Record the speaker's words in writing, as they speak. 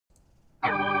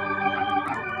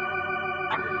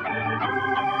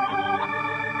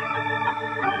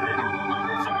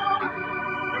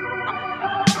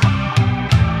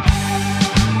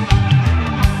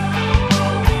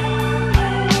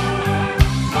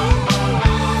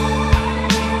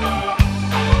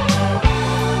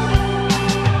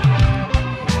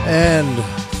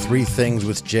Three Things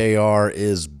with JR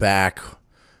is back.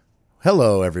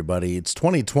 Hello, everybody. It's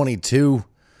 2022,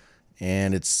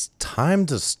 and it's time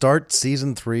to start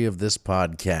Season 3 of this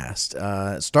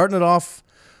podcast. Starting it off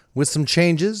with some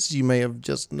changes. You may have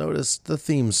just noticed the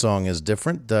theme song is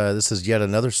different. This is yet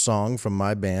another song from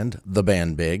my band, The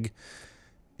Band Big,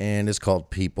 and it's called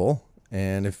People.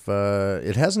 And if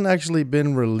it hasn't actually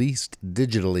been released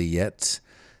digitally yet,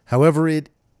 however, it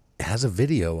has a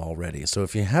video already. So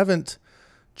if you haven't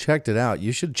checked it out,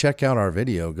 you should check out our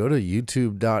video. Go to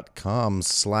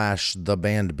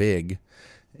youtube.com/thebandbig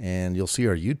and you'll see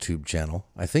our YouTube channel.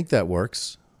 I think that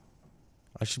works.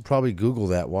 I should probably Google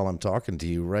that while I'm talking to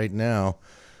you right now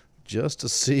just to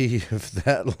see if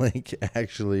that link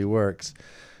actually works.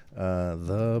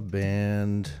 The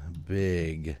Band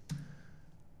Big.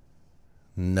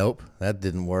 Nope, that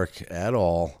didn't work at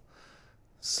all.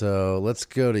 So let's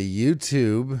go to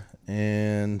YouTube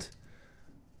and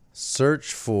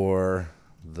search for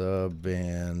The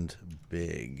Band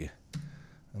Big.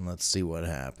 And let's see what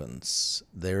happens.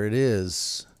 There it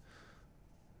is.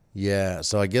 Yeah,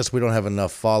 so I guess we don't have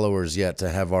enough followers yet to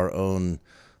have our own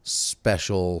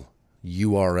special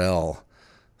URL.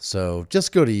 So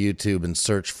just go to YouTube and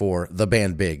search for The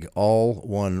Band Big, all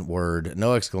one word,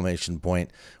 no exclamation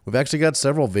point. We've actually got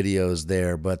several videos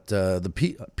there, but the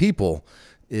People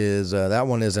is, that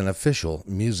one is an official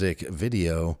music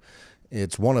video.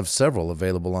 It's one of several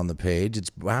available on the page. It's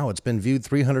been viewed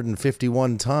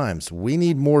 351 times. We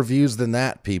need more views than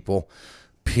that, people.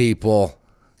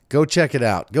 Go check it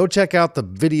out. Go check out the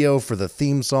video for the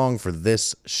theme song for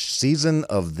this season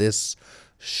of this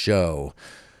show.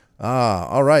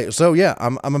 All right. So yeah,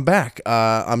 I'm back.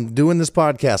 I'm doing this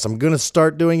podcast. I'm going to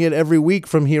start doing it every week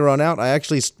from here on out. I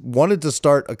actually wanted to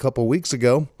start a couple weeks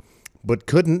ago, but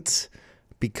couldn't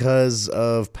because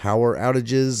of power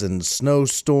outages and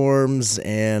snowstorms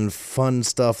and fun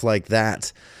stuff like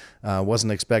that.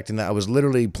 Wasn't expecting that. I was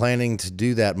literally planning to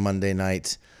do that Monday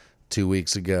night 2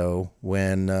 weeks ago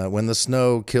when the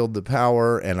snow killed the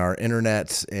power and our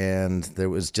internet, and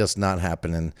there was just not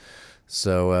happening.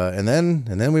 So, and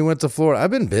then we went to Florida.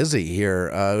 I've been busy here,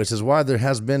 which is why there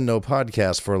has been no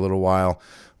podcast for a little while.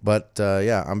 But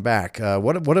yeah, I'm back.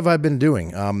 What have I been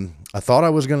doing? I thought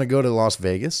I was going to go to Las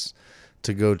Vegas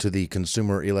to go to the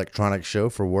Consumer Electronics Show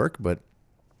for work, but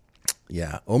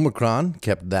yeah, Omicron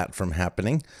kept that from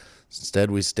happening.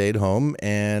 Instead, we stayed home,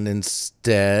 and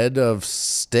instead of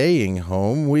staying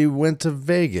home, we went to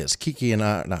Vegas. Kiki and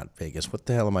I, not Vegas, what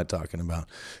the hell am I talking about?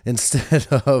 Instead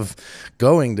of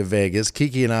going to Vegas,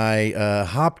 Kiki and I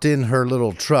hopped in her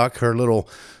little truck, her little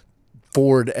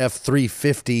Ford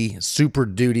F-350 Super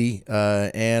Duty,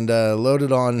 and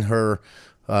loaded on her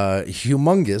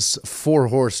humongous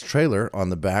 4-horse trailer on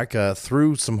the back,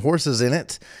 threw some horses in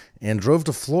it, and drove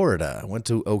to Florida. Went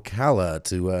to Ocala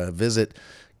to visit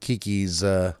Kiki's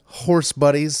horse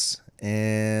buddies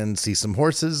and see some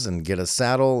horses and get a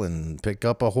saddle and pick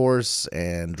up a horse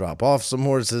and drop off some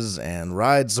horses and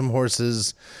ride some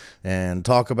horses and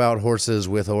talk about horses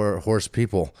with horse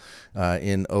people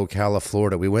in Ocala,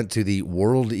 Florida. We went to the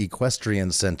World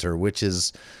Equestrian Center, which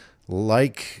is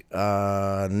like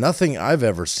nothing I've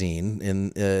ever seen.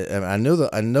 I know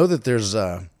that there's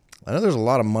a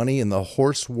lot of money in the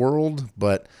horse world,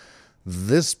 but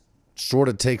this sort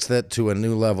of takes that to a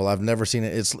new level. I've never seen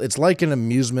it. It's like an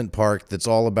amusement park that's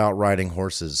all about riding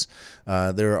horses.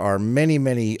 There are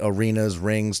many arenas,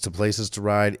 rings to places to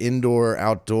ride, indoor,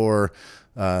 outdoor.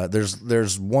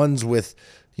 There's ones with,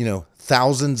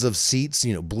 thousands of seats,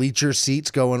 bleacher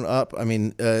seats going up. I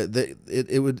mean,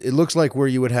 it looks like where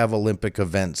you would have Olympic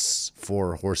events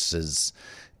for horses,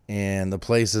 and the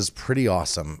place is pretty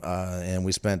awesome. And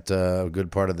we spent a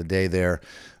good part of the day there.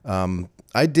 I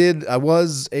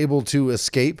was able to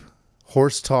escape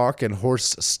horse talk and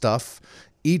horse stuff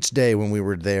each day when we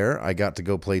were there. I got to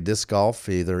go play disc golf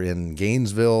either in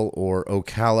Gainesville or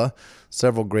Ocala.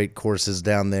 Several great courses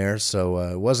down there. So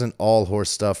it wasn't all horse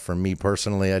stuff for me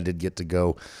personally. I did get to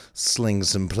go sling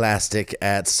some plastic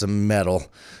at some metal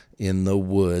in the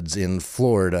woods in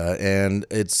Florida, and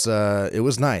it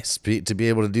was nice to be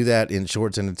able to do that in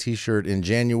shorts and a t-shirt in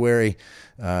January.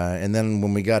 And then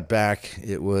when we got back,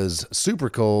 it was super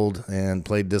cold, and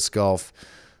played disc golf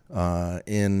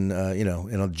in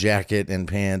a jacket and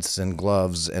pants and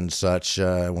gloves and such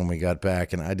when we got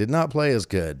back. And I did not play as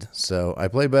good, so I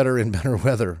play better in better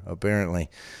weather apparently.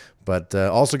 But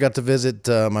also got to visit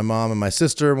my mom and my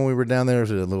sister when we were down there. A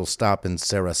little stop in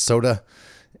Sarasota.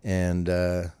 And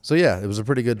so, yeah, it was a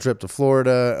pretty good trip to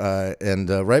Florida. And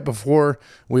right before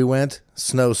we went,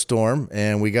 snowstorm.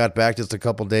 And we got back just a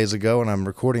couple days ago. And I'm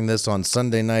recording this on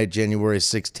Sunday night, January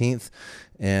 16th.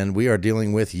 And we are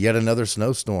dealing with yet another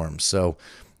snowstorm. So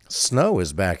snow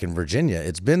is back in Virginia.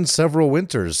 It's been several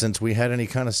winters since we had any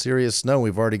kind of serious snow.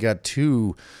 We've already got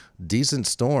 2 decent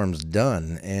storms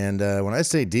done. And when I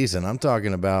say decent, I'm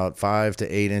talking about 5 to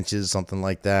 8 inches, something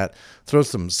like that. Throw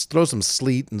some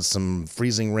sleet and some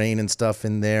freezing rain and stuff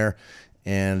in there,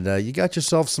 and you got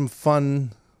yourself some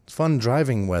fun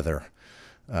driving weather.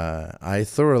 I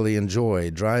thoroughly enjoy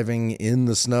driving in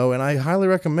the snow, and I highly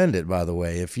recommend it, by the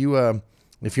way. If you're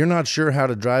not sure how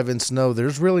to drive in snow,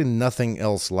 there's really nothing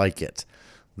else like it.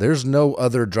 There's no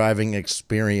other driving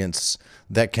experience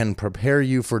that can prepare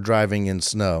you for driving in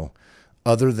snow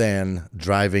other than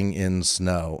driving in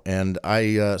snow. And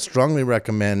I strongly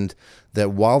recommend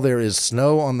that while there is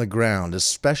snow on the ground,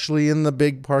 especially in the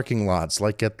big parking lots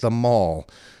like at the mall,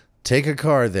 take a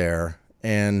car there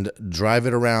and drive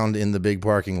it around in the big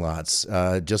parking lots.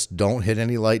 Just don't hit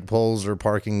any light poles or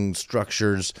parking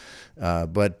structures,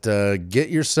 but get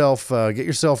yourself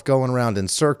going around in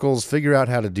circles. Figure out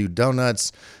how to do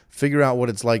donuts. Figure out what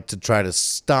it's like to try to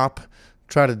stop.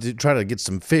 Try to get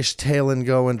some fishtailing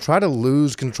going. Try to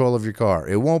lose control of your car.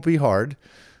 It won't be hard,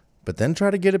 but then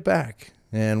try to get it back.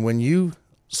 And when you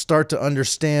start to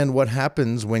understand what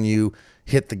happens when you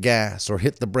hit the gas or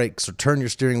hit the brakes or turn your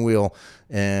steering wheel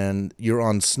and you're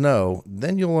on snow,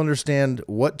 then you'll understand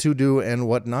what to do and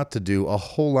what not to do a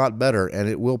whole lot better, and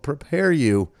it will prepare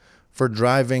you for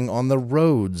driving on the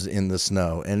roads in the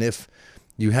snow. And if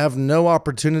you have no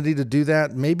opportunity to do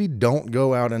that, maybe don't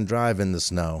go out and drive in the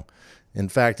snow. In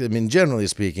fact, I mean, generally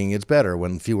speaking, it's better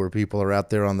when fewer people are out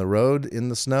there on the road in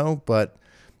the snow. But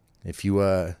if you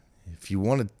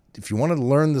want to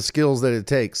learn the skills that it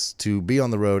takes to be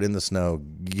on the road in the snow,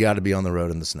 you got to be on the road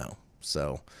in the snow.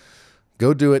 So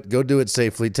go do it. Go do it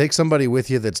safely. Take somebody with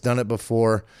you that's done it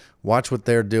before. Watch what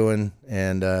they're doing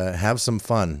and have some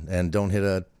fun. And don't hit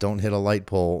a light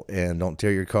pole and don't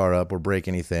tear your car up or break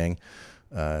anything.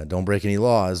 Don't break any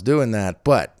laws doing that.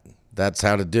 But that's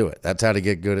how to do it. That's how to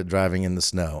get good at driving in the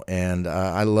snow. And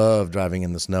I love driving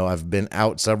in the snow. I've been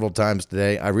out several times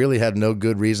today. I really had no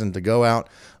good reason to go out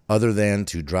other than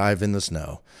to drive in the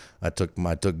snow. I took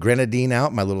Grenadine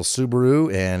out, my little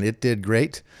Subaru, and it did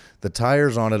great. The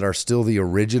tires on it are still the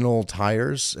original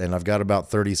tires, and I've got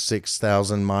about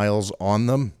 36,000 miles on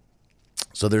them.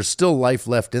 So there's still life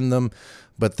left in them,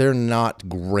 but they're not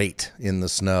great in the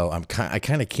snow. I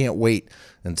kind of can't wait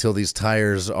until these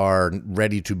tires are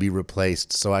ready to be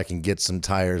replaced so I can get some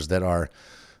tires that are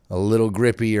a little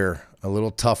grippier, a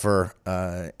little tougher,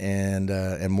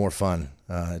 and more fun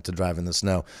to drive in the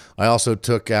snow. I also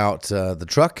took out the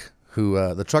truck.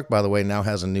 The truck, by the way, now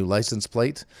has a new license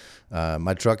plate.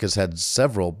 My truck has had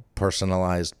several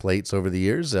personalized plates over the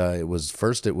years. It was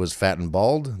Fat and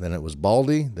Bald, then it was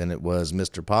Baldy, then it was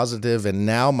Mr. Positive, and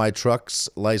now my truck's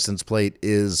license plate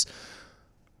is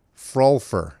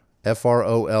Frolfer.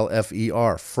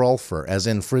 Frolfer, Frolfer, as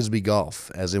in Frisbee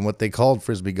golf, as in what they called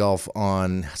Frisbee golf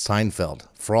on Seinfeld,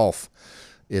 Frolf.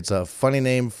 It's a funny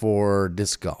name for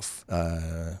disc golf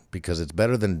because it's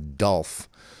better than Dolph,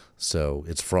 so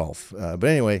it's Frolf. But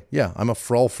anyway, yeah, I'm a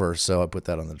Frolfer, so I put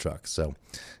that on the truck. So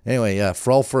anyway, yeah,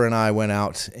 Frolfer and I went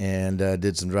out and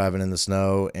did some driving in the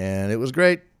snow, and it was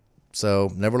great.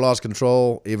 So never lost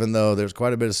control, even though there's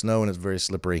quite a bit of snow and it's very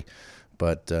slippery.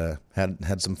 But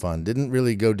had some fun. Didn't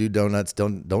really go do donuts.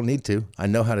 Don't need to. I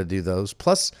know how to do those.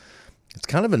 Plus, it's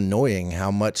kind of annoying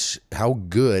how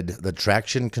good the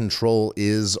traction control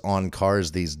is on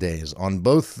cars these days. On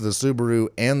both the Subaru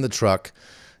and the truck,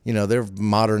 you know, they're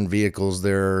modern vehicles.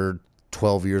 They're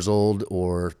 12 years old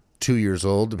or 2 years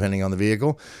old, depending on the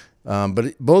vehicle.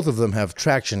 But both of them have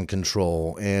traction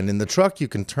control. And in the truck, you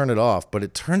can turn it off, but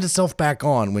it turns itself back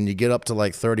on when you get up to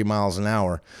like 30 miles an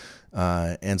hour.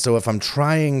 And so if I'm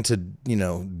trying to,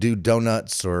 do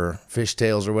donuts or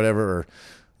fishtails or whatever, or,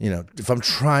 if I'm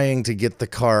trying to get the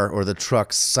car or the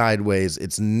truck sideways,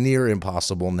 it's near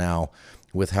impossible now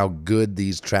with how good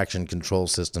these traction control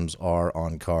systems are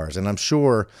on cars. And I'm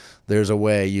sure there's a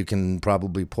way you can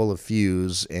probably pull a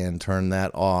fuse and turn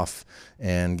that off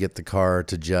and get the car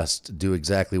to just do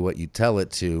exactly what you tell it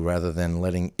to, rather than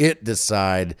letting it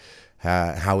decide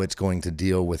how it's going to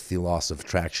deal with the loss of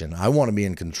traction. I want to be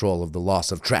in control of the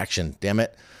loss of traction, damn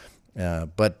it.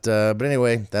 But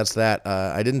anyway, that's that.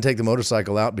 I didn't take the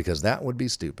motorcycle out because that would be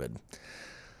stupid.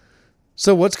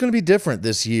 So what's going to be different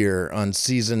this year on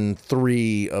season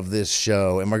 3 of this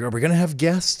show? Are we going to have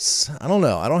guests? I don't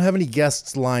know. I don't have any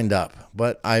guests lined up,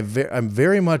 but I'm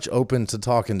very much open to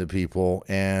talking to people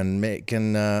and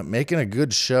making a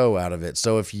good show out of it.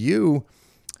 So if you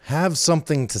have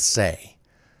something to say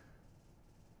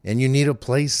and you need a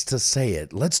place to say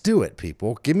it, let's do it,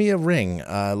 people. Give me a ring.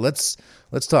 Let's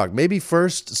talk. Maybe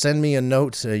first send me a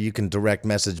note. You can direct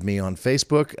message me on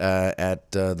Facebook at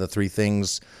the Three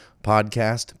Things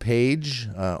podcast page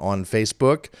on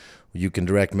Facebook. You can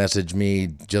direct message me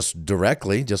just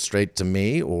straight to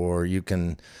me, or you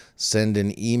can send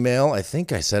an email. I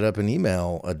think I set up an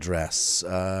email address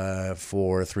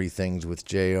for Three Things with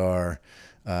JR.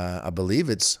 I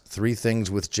believe it's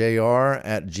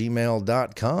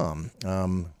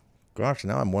threethingswithjr@gmail.com. Gosh,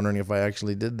 now I'm wondering if I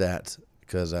actually did that,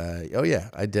 because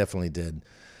I definitely did.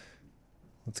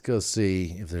 Let's go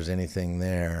see if there's anything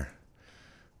there.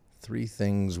 Three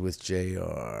Things with JR.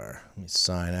 Let me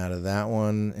sign out of that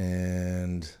one,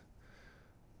 and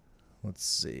let's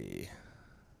see.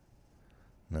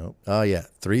 Nope. Oh, yeah.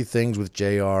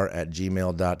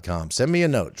 threethingswithjr@gmail.com. Send me a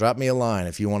note. Drop me a line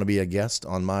if you want to be a guest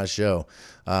on my show.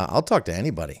 I'll talk to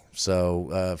anybody.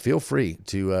 So feel free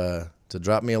to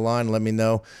drop me a line. Let me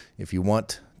know if you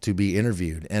want to be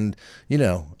interviewed. And,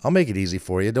 I'll make it easy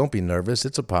for you. Don't be nervous.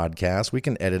 It's a podcast. We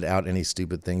can edit out any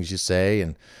stupid things you say,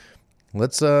 and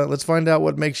let's find out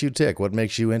what makes you tick, what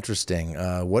makes you interesting.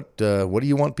 What do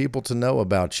you want people to know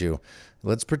about you?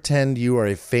 Let's pretend you are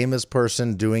a famous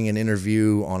person doing an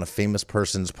interview on a famous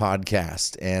person's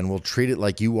podcast, and we'll treat it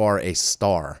like you are a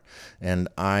star, and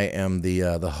I am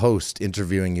the host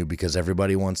interviewing you, because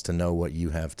everybody wants to know what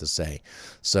you have to say.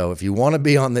 So if you want to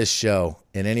be on this show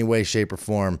in any way, shape, or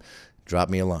form, drop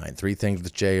me a line,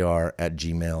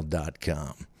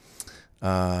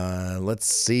 threethingswithjr@gmail.com. Let's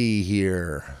see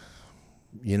here.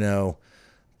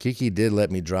 Kiki did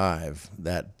let me drive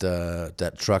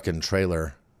that truck and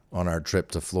trailer on our trip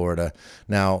to Florida.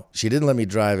 Now, she didn't let me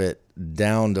drive it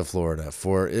down to Florida,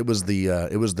 for it was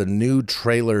the new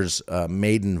trailer's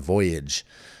maiden voyage.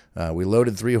 We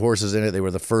loaded 3 horses in it. They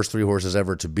were the first 3 horses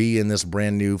ever to be in this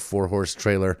brand new 4-horse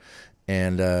trailer,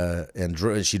 and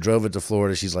she drove it to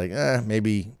Florida. She's like,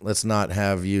 maybe let's not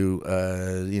have you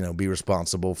be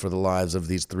responsible for the lives of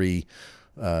these 3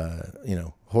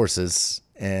 horses.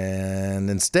 And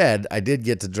instead, I did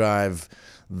get to drive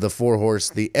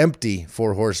the empty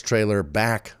 4-horse trailer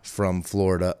back from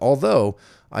Florida. Although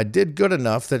I did good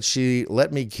enough that she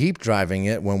let me keep driving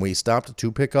it when we stopped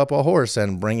to pick up a horse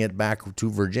and bring it back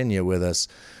to Virginia with us.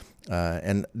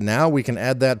 And now we can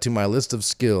add that to my list of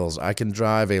skills. I can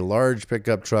drive a large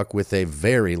pickup truck with a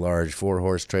very large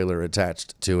 4-horse trailer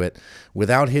attached to it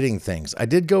without hitting things. I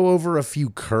did go over a few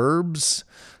curbs,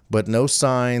 but no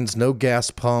signs, no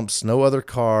gas pumps, no other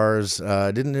cars.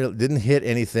 Didn't hit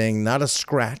anything, not a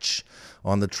scratch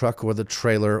on the truck or the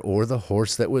trailer or the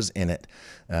horse that was in it.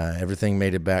 Everything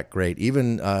made it back great,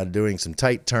 even doing some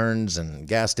tight turns and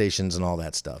gas stations and all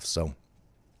that stuff. So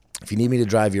if you need me to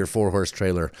drive your 4-horse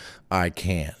trailer, I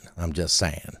can. I'm just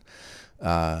saying.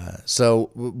 So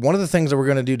one of the things that we're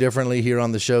going to do differently here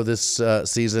on the show this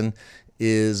season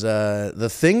is the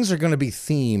things are going to be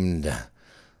themed.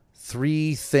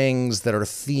 3 things that are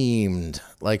themed.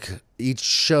 Like each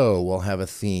show will have a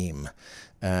theme.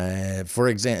 For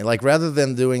example, like rather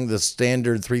than doing the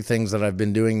standard 3 things that I've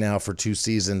been doing now for 2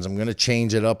 seasons, I'm going to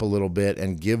change it up a little bit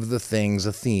and give the things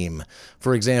a theme.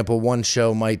 For example, one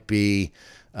show might be,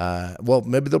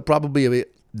 maybe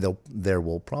there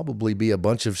will probably be a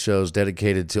bunch of shows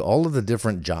dedicated to all of the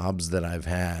different jobs that I've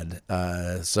had.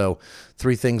 So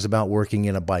 3 things about working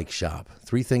in a bike shop,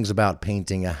 3 things about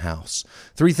painting a house,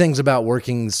 3 things about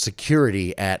working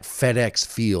security at FedEx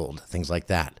Field, things like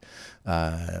that.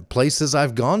 Places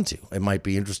I've gone to. It might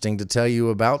be interesting to tell you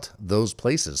about those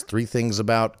places. 3 things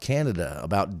about Canada,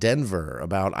 about Denver,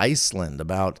 about Iceland,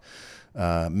 about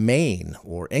Maine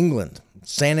or England,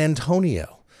 San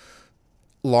Antonio,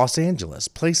 Los Angeles,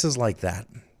 places like that.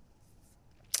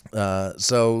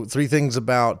 So 3 things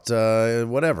about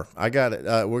whatever. I got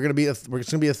it. We're gonna be a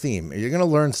theme. You're gonna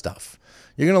learn stuff.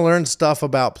 You're gonna learn stuff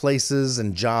about places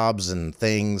and jobs and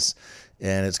things,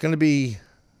 and it's gonna be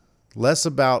less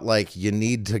about like you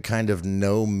need to kind of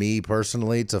know me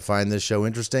personally to find this show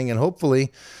interesting, and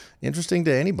hopefully interesting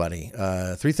to anybody.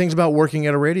 3 things about working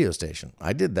at a radio station.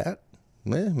 I did that.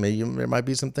 Maybe there might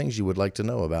be some things you would like to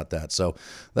know about that. So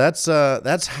that's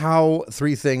how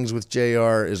 3 Things with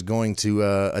JR is going to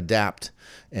adapt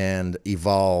and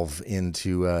evolve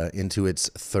into its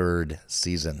 3rd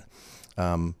season.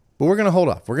 But we're going to hold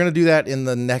off. We're going to do that in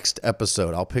the next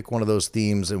episode. I'll pick one of those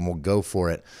themes and we'll go for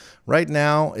it. Right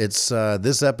now, it's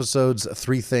this episode's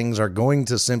 3 things are going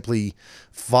to simply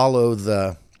follow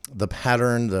the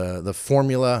pattern, the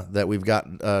formula that we've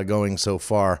got going so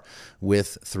far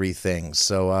with 3 things.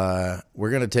 So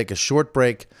we're going to take a short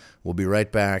break. We'll be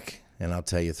right back, and I'll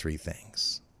tell you 3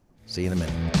 things. See you in a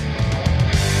minute.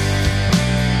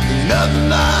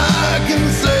 Nothing I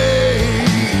can say.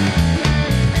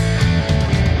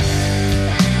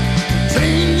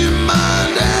 Change your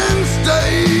mind and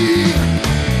stay.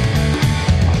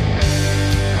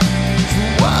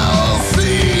 So I'll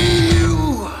see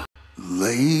you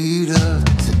later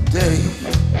today.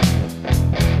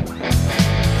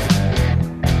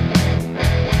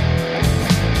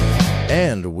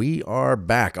 And we are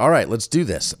back. All right, let's do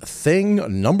this.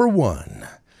 Thing number 1.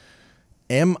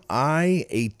 Am I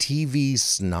a TV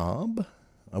snob?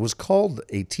 I was called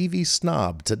a TV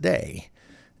snob today.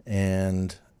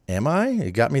 And am I?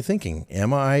 It got me thinking.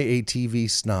 Am I a TV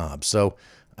snob? So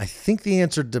I think the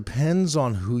answer depends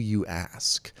on who you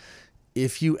ask.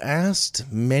 If you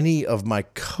asked many of my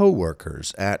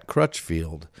coworkers at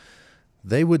Crutchfield,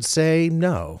 they would say,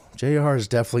 no, JR is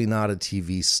definitely not a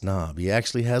TV snob. He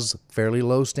actually has fairly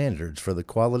low standards for the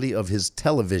quality of his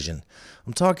television.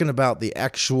 I'm talking about the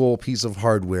actual piece of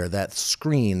hardware, that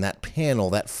screen, that panel,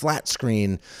 that flat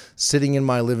screen sitting in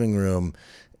my living room.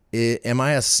 Am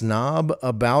I a snob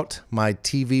about my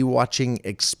TV watching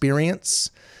experience?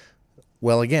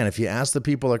 Well, again, if you ask the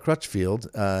people at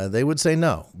Crutchfield, they would say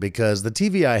no, because the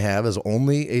TV I have is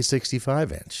only a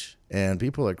 65-inch. And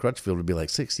people at Crutchfield would be like,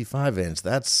 65-inch,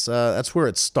 that's where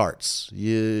it starts.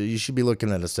 You should be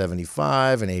looking at a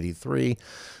 75, an 83.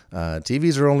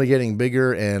 TVs are only getting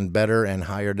bigger and better and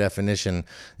higher definition,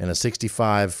 and a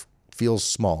 65 feels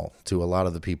small to a lot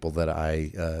of the people that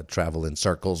I travel in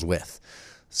circles with.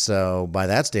 So by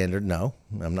that standard, no,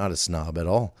 I'm not a snob at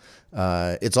all.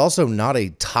 It's also not a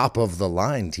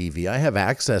top-of-the-line TV. I have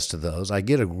access to those. I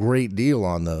get a great deal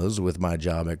on those with my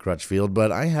job at Crutchfield,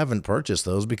 but I haven't purchased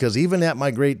those because even at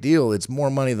my great deal, it's more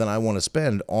money than I want to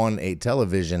spend on a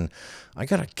television. I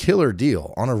got a killer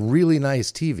deal on a really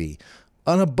nice TV,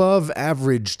 an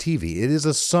above-average TV. It is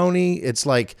a Sony. It's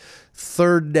like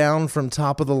third down from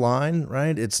top of the line,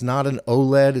 right? It's not an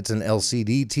OLED. It's an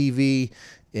LCD TV.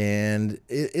 And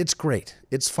it's great.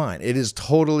 It's fine. It is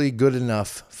totally good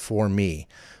enough for me.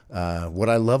 Would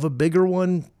I love a bigger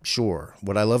one? Sure.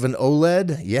 Would I love an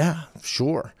OLED? Yeah,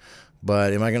 sure.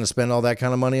 But am I going to spend all that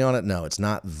kind of money on it? No, it's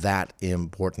not that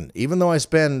important. Even though I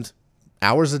spend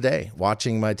hours a day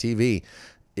watching my TV,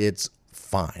 it's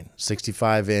fine.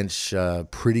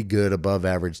 65-inch, pretty good above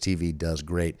average TV does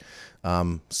great.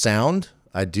 Sound,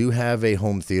 I do have a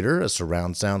home theater, a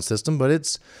surround sound system, but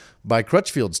it's by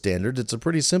Crutchfield standards, it's a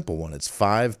pretty simple one. It's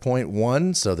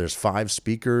 5.1, so there's 5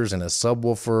 speakers and a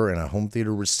subwoofer and a home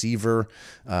theater receiver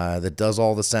that does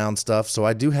all the sound stuff. So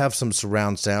I do have some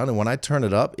surround sound, and when I turn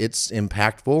it up, it's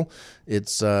impactful.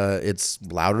 It's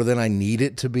louder than I need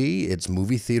it to be. It's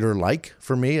movie theater-like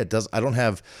for me. I don't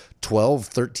have 12,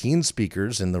 13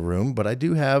 speakers in the room, but I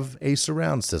do have a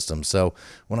surround system. So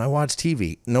when I watch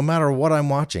TV, no matter what I'm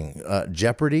watching,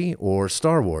 Jeopardy or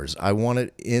Star Wars, I want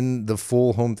it in the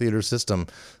full home theater system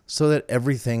so that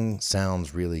everything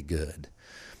sounds really good.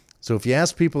 So if you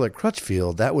ask people at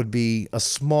Crutchfield, that would be a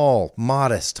small,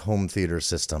 modest home theater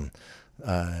system.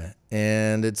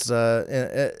 And it's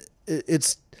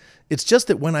just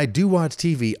that when I do watch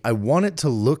TV, I want it to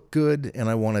look good and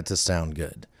I want it to sound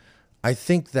good. I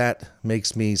think that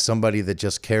makes me somebody that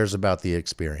just cares about the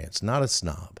experience, not a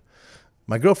snob.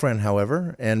 My girlfriend,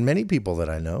 however, and many people that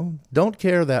I know, don't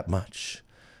care that much.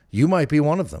 You might be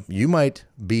one of them. You might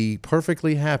be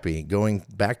perfectly happy going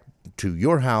back to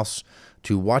your house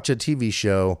to watch a TV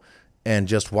show and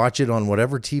just watch it on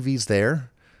whatever TV's there.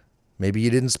 Maybe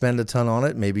you didn't spend a ton on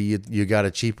it. Maybe you got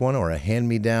a cheap one or a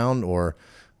hand-me-down or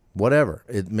whatever.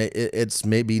 It's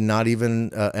maybe not even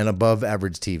an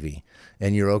above-average TV.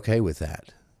 And you're okay with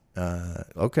that.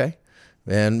 Okay.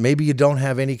 And maybe you don't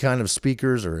have any kind of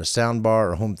speakers or a sound bar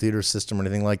or home theater system or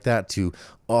anything like that to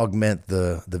augment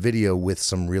the video with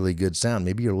some really good sound.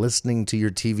 Maybe you're listening to your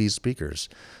TV speakers.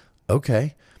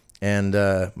 Okay. And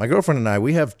my girlfriend and I,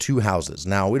 we have 2 houses.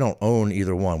 Now, we don't own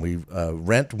either one. We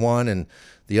rent one, and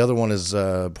the other one is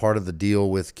part of the deal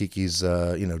with Kiki's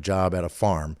job at a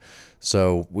farm.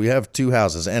 So we have 2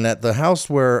 houses. And at the house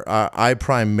where I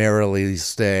primarily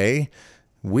stay,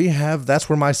 that's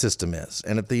where my system is.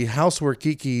 And at the house where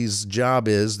Kiki's job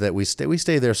is that we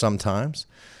stay there sometimes.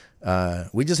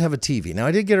 We just have a TV. Now,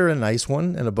 I did get her a nice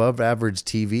one, an above average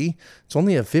TV. It's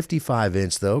only a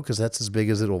 55-inch though, because that's as big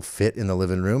as it'll fit in the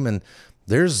living room. And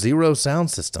there's zero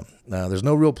sound system. There's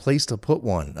no real place to put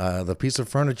one. The piece of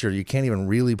furniture, you can't even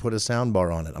really put a sound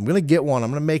bar on it. I'm going to get one.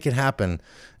 I'm going to make it happen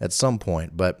at some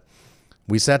point. But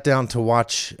we sat down to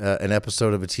watch an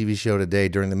episode of a TV show today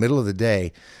during the middle of the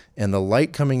day, and the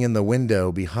light coming in the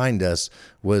window behind us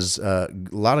was a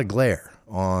lot of glare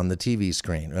on the TV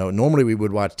screen. Normally we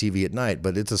would watch TV at night,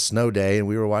 but it's a snow day, and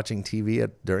we were watching TV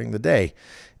during the day.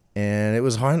 And it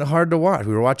was hard to watch.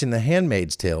 We were watching The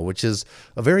Handmaid's Tale, which is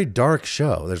a very dark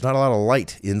show. There's not a lot of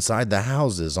light inside the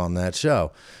houses on that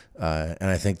show. And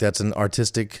I think that's an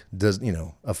artistic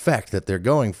effect that they're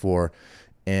going for.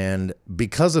 And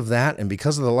because of that, and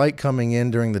because of the light coming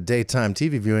in during the daytime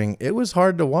TV viewing, it was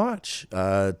hard to watch.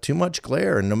 Too much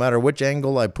glare. And no matter which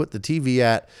angle I put the TV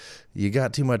at, you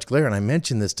got too much glare. And I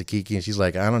mentioned this to Kiki, and she's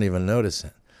like, I don't even notice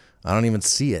it. I don't even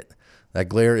see it. That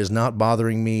glare is not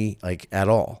bothering me like at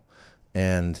all.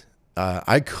 And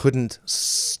I couldn't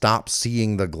stop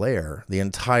seeing the glare the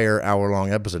entire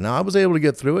hour-long episode. Now, I was able to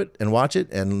get through it and watch it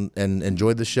and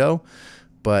enjoy the show,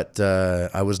 but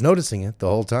I was noticing it the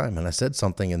whole time. And I said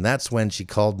something, and that's when she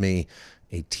called me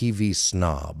a TV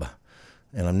snob.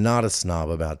 And I'm not a snob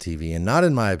about TV, and not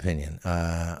in my opinion.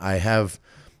 I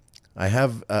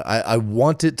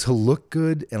want it to look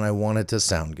good, and I want it to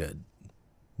sound good.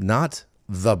 Not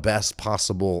the best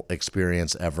possible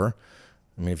experience ever.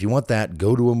 I mean, if you want that,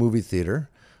 go to a movie theater,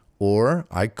 or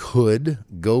I could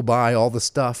go buy all the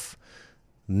stuff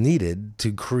needed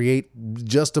to create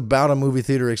just about a movie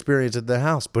theater experience at the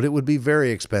house, but it would be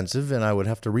very expensive, and I would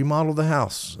have to remodel the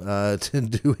house to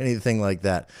do anything like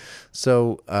that.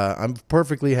 So I'm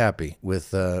perfectly happy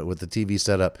with the TV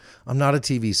setup. I'm not a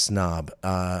TV snob.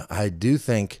 I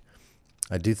think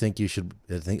you should.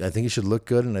 I think it should look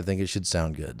good, and I think it should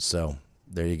sound good. So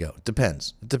there you go. It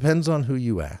depends on who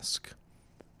you ask.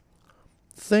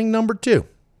 Thing number 2.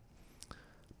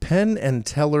 Penn and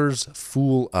Teller's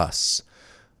Fool Us.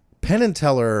 Penn and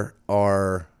Teller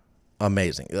are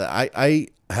amazing. I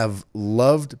have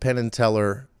loved Penn and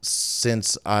Teller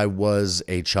since I was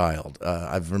a child.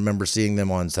 I remember seeing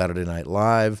them on Saturday Night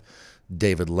Live,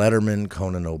 David Letterman,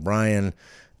 Conan O'Brien.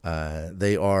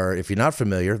 They are, if you're not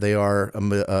familiar, they are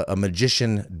a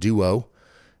magician duo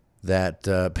that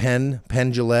Penn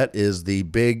Jillette is the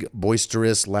big,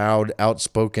 boisterous, loud,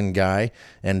 outspoken guy,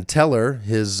 and Teller,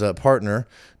 his partner,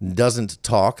 doesn't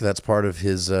talk. That's part of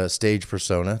his stage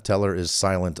persona. Teller is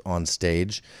silent on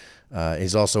stage.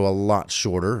 He's also a lot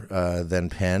shorter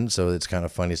than Penn, so it's kind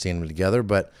of funny seeing them together,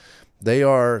 but they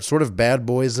are sort of bad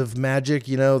boys of magic.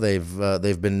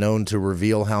 They've been known to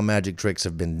reveal how magic tricks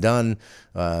have been done,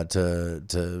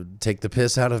 to take the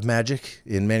piss out of magic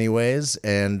in many ways,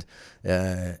 and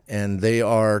they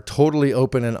are totally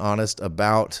open and honest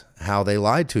about how they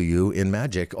lie to you in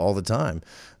magic all the time.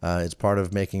 It's part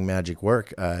of making magic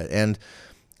work, and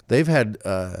they've had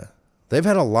a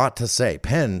lot to say.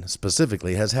 Penn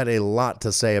specifically has had a lot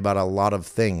to say about a lot of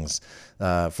things.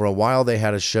 For a while, they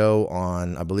had a show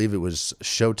on, I believe it was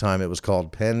Showtime. It was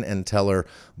called Penn and Teller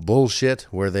Bullshit,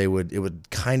 where it would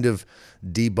kind of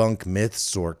debunk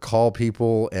myths or call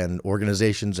people and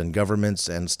organizations and governments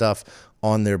and stuff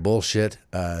on their bullshit.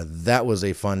 That was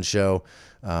a fun show.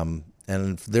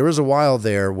 And there was a while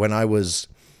there when I was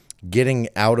getting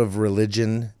out of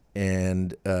religion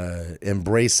and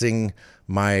embracing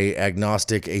my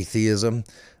agnostic atheism,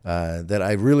 that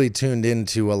I really tuned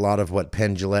into a lot of what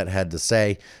Penn Jillette had to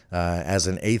say. As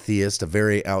an atheist, a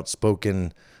very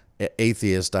outspoken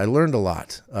atheist, I learned a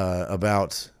lot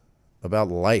about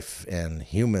life and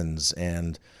humans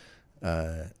and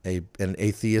an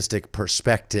atheistic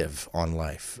perspective on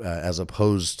life, as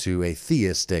opposed to a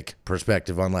theistic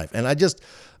perspective on life. And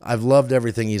I've loved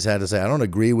everything he's had to say. I don't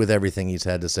agree with everything he's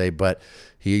had to say, but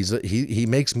he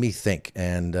makes me think.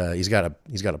 And he's got a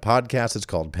podcast. It's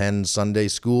called Penn Sunday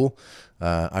School,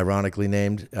 ironically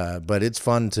named, but it's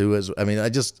fun too. I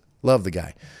just love the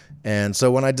guy. And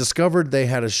so when I discovered they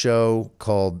had a show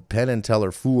called Penn and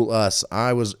Teller Fool Us,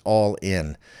 I was all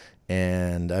in.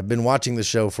 And I've been watching the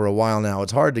show for a while now.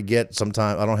 It's hard to get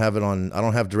sometimes. I don't have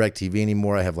DirecTV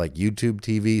anymore. I have like YouTube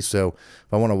TV. So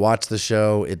if I want to watch the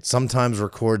show, it sometimes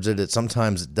records it.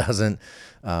 Sometimes it doesn't.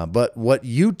 But what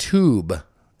YouTube,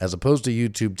 as opposed to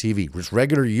YouTube TV, which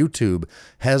regular YouTube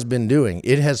has been doing,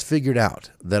 it has figured out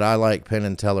that I like Penn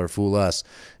and Teller Fool Us.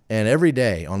 And every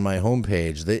day on my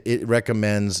homepage, it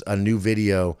recommends a new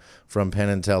video from Penn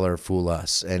and Teller Fool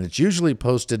Us. And it's usually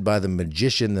posted by the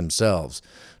magician themselves,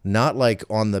 not like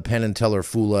on the Penn and Teller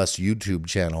Fool Us YouTube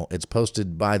channel. It's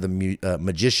posted by the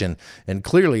magician. And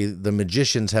clearly the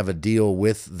magicians have a deal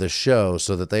with the show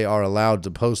so that they are allowed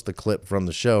to post the clip from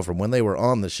the show from when they were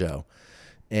on the show.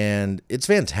 And it's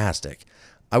fantastic.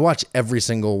 I watch every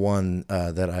single one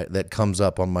that comes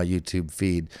up on my YouTube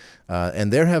feed,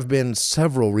 and there have been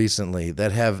several recently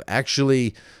that have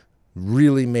actually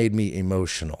really made me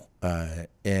emotional.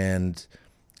 And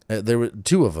there were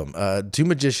two of them, two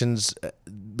magicians,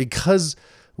 because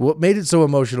what made it so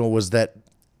emotional was that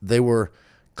they were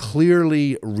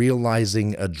clearly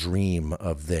realizing a dream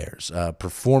of theirs,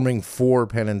 performing for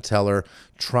Penn and Teller,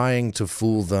 trying to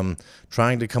fool them,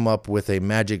 trying to come up with a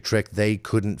magic trick they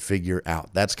couldn't figure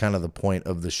out. That's kind of the point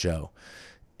of the show.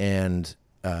 And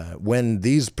when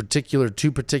these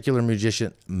two particular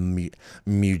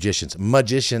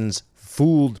magicians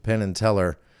fooled Penn and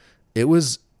Teller, it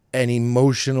was an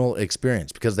emotional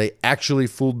experience because they actually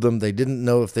fooled them. They didn't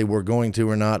know if they were going to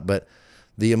or not, but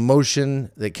the emotion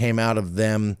that came out of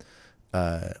them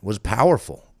was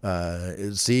powerful.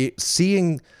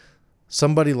 Seeing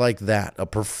somebody like that, a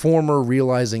performer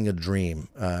realizing a dream,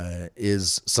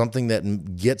 is something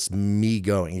that gets me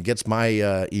going. It gets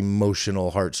my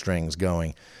emotional heartstrings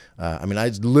going. I mean, I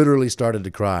literally started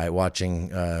to cry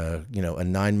watching, a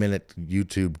 9-minute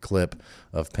YouTube clip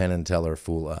of Penn and Teller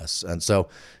fool us. And so,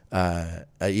 I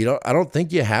don't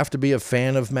think you have to be a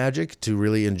fan of magic to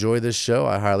really enjoy this show.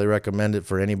 I highly recommend it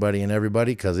for anybody and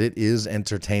everybody because it is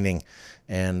entertaining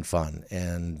and fun.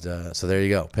 And so there you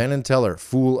go. Penn and Teller,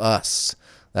 fool us.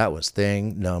 That was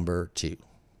thing number 2.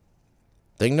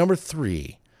 Thing number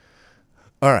 3.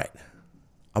 All right.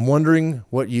 I'm wondering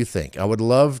what you think. I would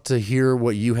love to hear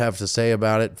what you have to say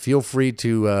about it. Feel free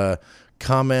to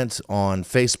comment on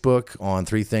Facebook on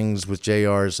 3 Things with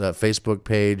JR's Facebook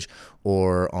page,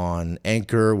 or on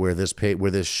Anchor where this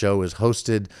show is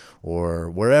hosted,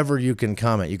 or wherever you can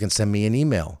comment. You can send me an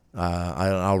email.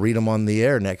 I'll read them on the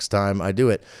air next time I do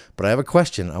it. But I have a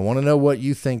question. I want to know what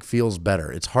you think feels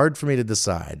better. It's hard for me to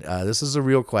decide. This is a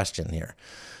real question here.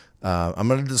 I'm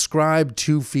going to describe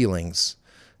 2 feelings,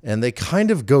 and they kind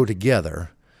of go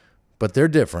together, but they're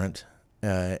different.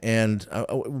 And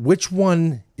which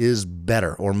one is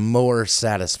better or more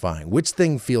satisfying? Which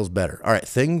thing feels better? All right,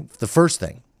 the first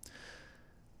thing,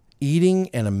 eating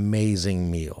an amazing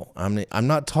meal. I'm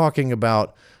not talking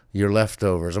about your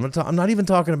leftovers. I'm not even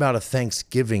talking about a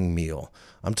Thanksgiving meal.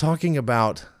 I'm talking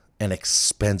about an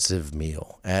expensive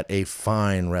meal at a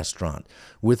fine restaurant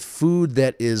with food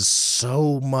that is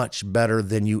so much better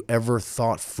than you ever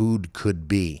thought food could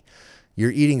be.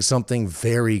 You're eating something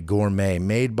very gourmet,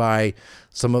 made by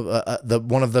some of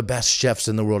one of the best chefs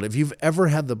in the world. If you've ever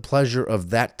had the pleasure of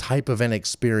that type of an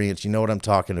experience, you know what I'm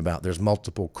talking about. There's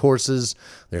multiple courses,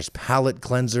 there's palate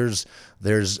cleansers,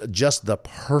 there's just the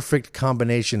perfect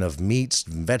combination of meats,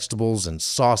 vegetables, and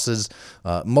sauces,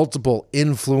 multiple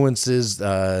influences.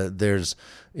 There's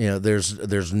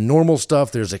normal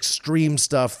stuff, there's extreme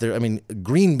stuff.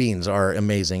 Green beans are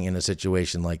amazing in a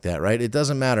situation like that, right? It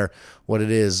doesn't matter what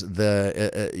it is.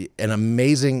 An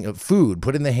amazing food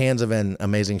put in the hands of an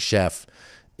amazing chef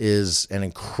is an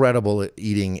incredible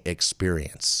eating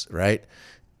experience, right?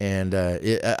 And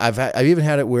I've even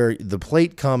had it where the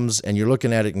plate comes and you're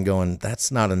looking at it and going,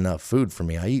 that's not enough food for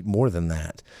me. I eat more than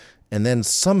that. And then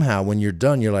somehow when you're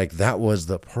done, you're like, that was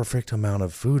the perfect amount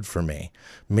of food for me.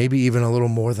 Maybe even a little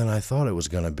more than I thought it was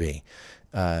going to be.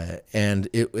 And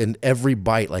in every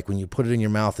bite, like when you put it in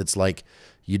your mouth, it's like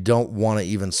you don't want to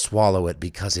even swallow it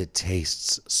because it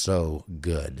tastes so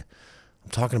good. I'm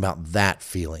talking about that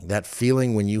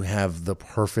feeling when you have the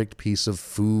perfect piece of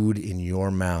food in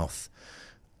your mouth.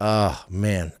 Oh,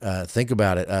 man, think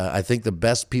about it. I think the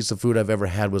best piece of food I've ever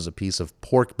had was a piece of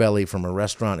pork belly from a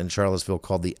restaurant in Charlottesville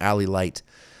called the Alley Light,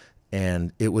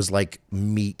 and it was like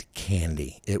meat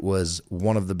candy. It was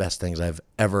one of the best things I've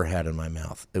ever had in my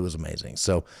mouth. It was amazing.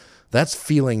 So that's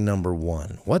feeling number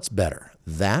 1. What's better,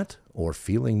 that or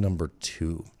feeling number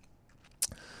 2?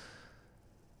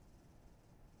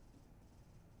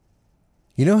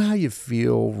 You know how you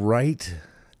feel right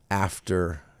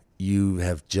after you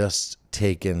have just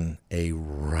taken a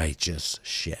righteous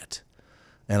shit?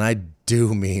 And I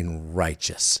do mean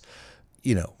righteous.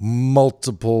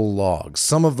 Multiple logs.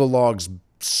 Some of the logs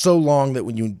so long that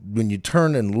when you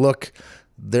turn and look,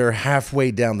 they're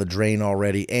halfway down the drain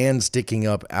already and sticking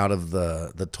up out of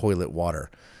the toilet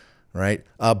water, right?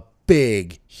 A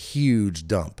big, huge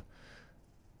dump.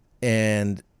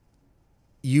 And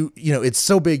it's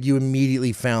so big you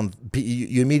immediately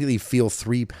feel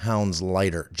 3 pounds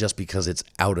lighter just because it's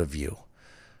out of you,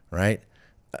 right?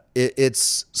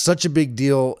 It's such a big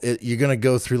deal. You're going to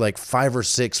go through like 5 or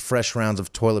 6 fresh rounds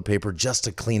of toilet paper just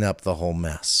to clean up the whole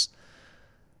mess.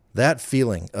 That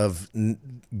feeling of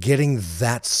getting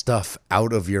that stuff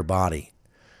out of your body,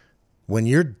 when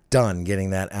you're done getting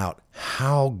that out,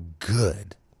 how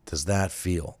good does that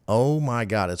feel? Oh my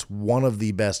God, it's one of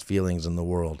the best feelings in the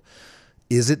world.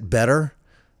 Is it better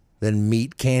than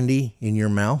meat candy in your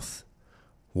mouth?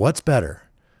 What's better?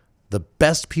 The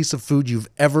best piece of food you've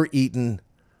ever eaten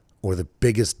or the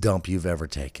biggest dump you've ever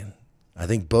taken? I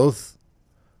think both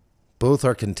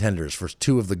are contenders for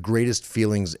two of the greatest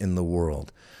feelings in the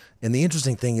world. And the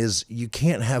interesting thing is you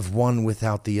can't have one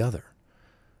without the other.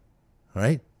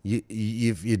 Right?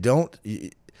 You don't.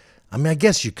 I mean, I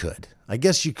guess you could.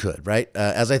 Right?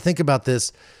 As I think about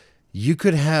this, you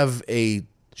could have a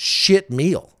shit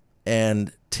meal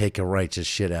and take a righteous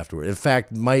shit afterward. In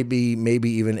fact, maybe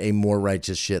even a more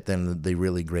righteous shit than the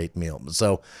really great meal.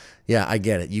 So, yeah, I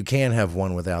get it. You can have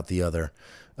one without the other.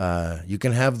 You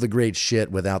can have the great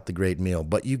shit without the great meal,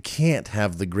 but you can't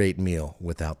have the great meal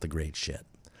without the great shit.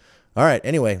 All right.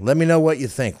 Anyway, let me know what you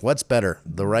think. What's better,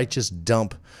 the righteous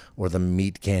dump or the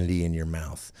meat candy in your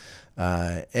mouth?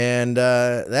 And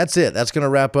that's it. That's going to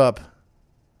wrap up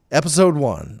episode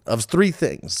 1 of 3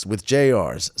 Things with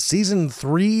JR's season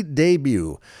 3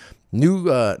 debut.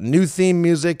 New theme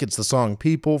music. It's the song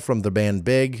People from the band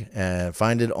Big.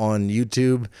 Find it on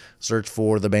YouTube. Search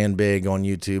for the band Big on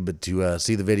YouTube. But to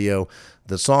see the video,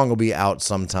 the song will be out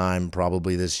sometime,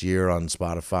 probably this year, on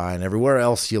Spotify and everywhere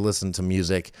else you listen to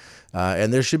music.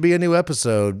 And there should be a new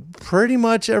episode pretty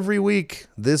much every week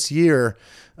this year.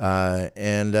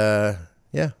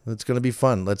 Yeah, it's going to be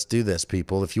fun. Let's do this,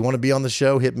 people. If you want to be on the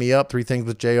show, hit me up,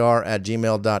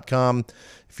 3thingswithjr@gmail.com.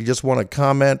 If you just want to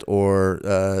comment or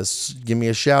give me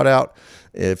a shout out,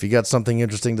 if you got something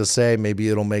interesting to say, maybe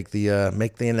it'll make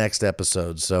the next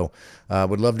episode. So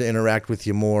would love to interact with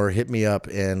you more. Hit me up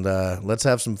and let's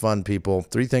have some fun, people.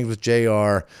 3 Things with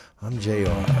JR. I'm JR.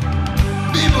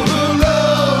 People who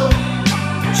love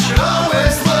should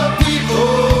always love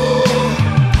people.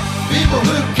 People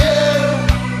who care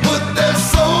put their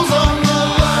souls on the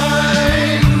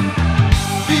line.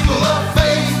 People of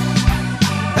faith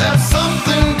have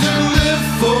something to live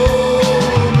for.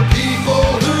 The people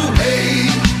who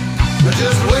hate are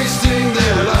just wasting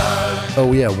their lives.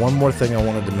 Oh yeah, one more thing I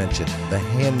wanted to mention. The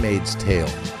Handmaid's Tale.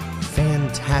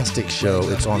 Fantastic show.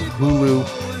 It's on Hulu.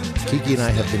 Kiki and I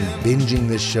have been binging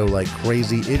this show like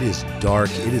crazy. It is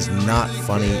dark. It is not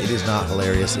funny. It is not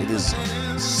hilarious. It is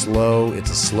slow.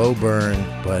 It's a slow burn,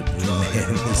 but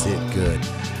man, is it good.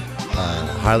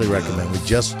 Highly recommend. We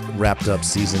just wrapped up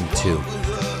season 2.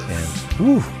 And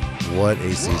whew, what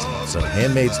a season. So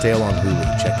Handmaid's Tale on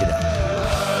Hulu. Check it out.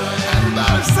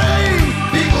 Everybody say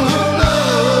people who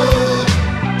love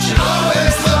should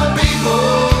always love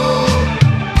people.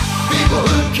 People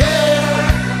who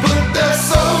care put their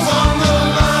souls on the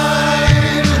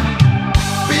line.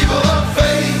 People of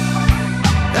faith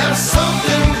have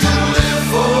something to live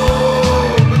for.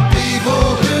 But people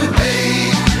who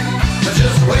hate are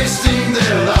just wasting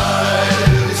their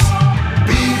lives.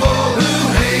 People who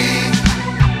hate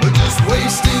are just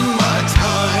wasting my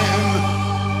time.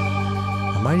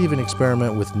 I might even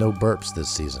experiment with no burps this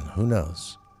season. Who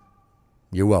knows?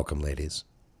 You're welcome, ladies.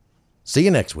 See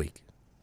you next week.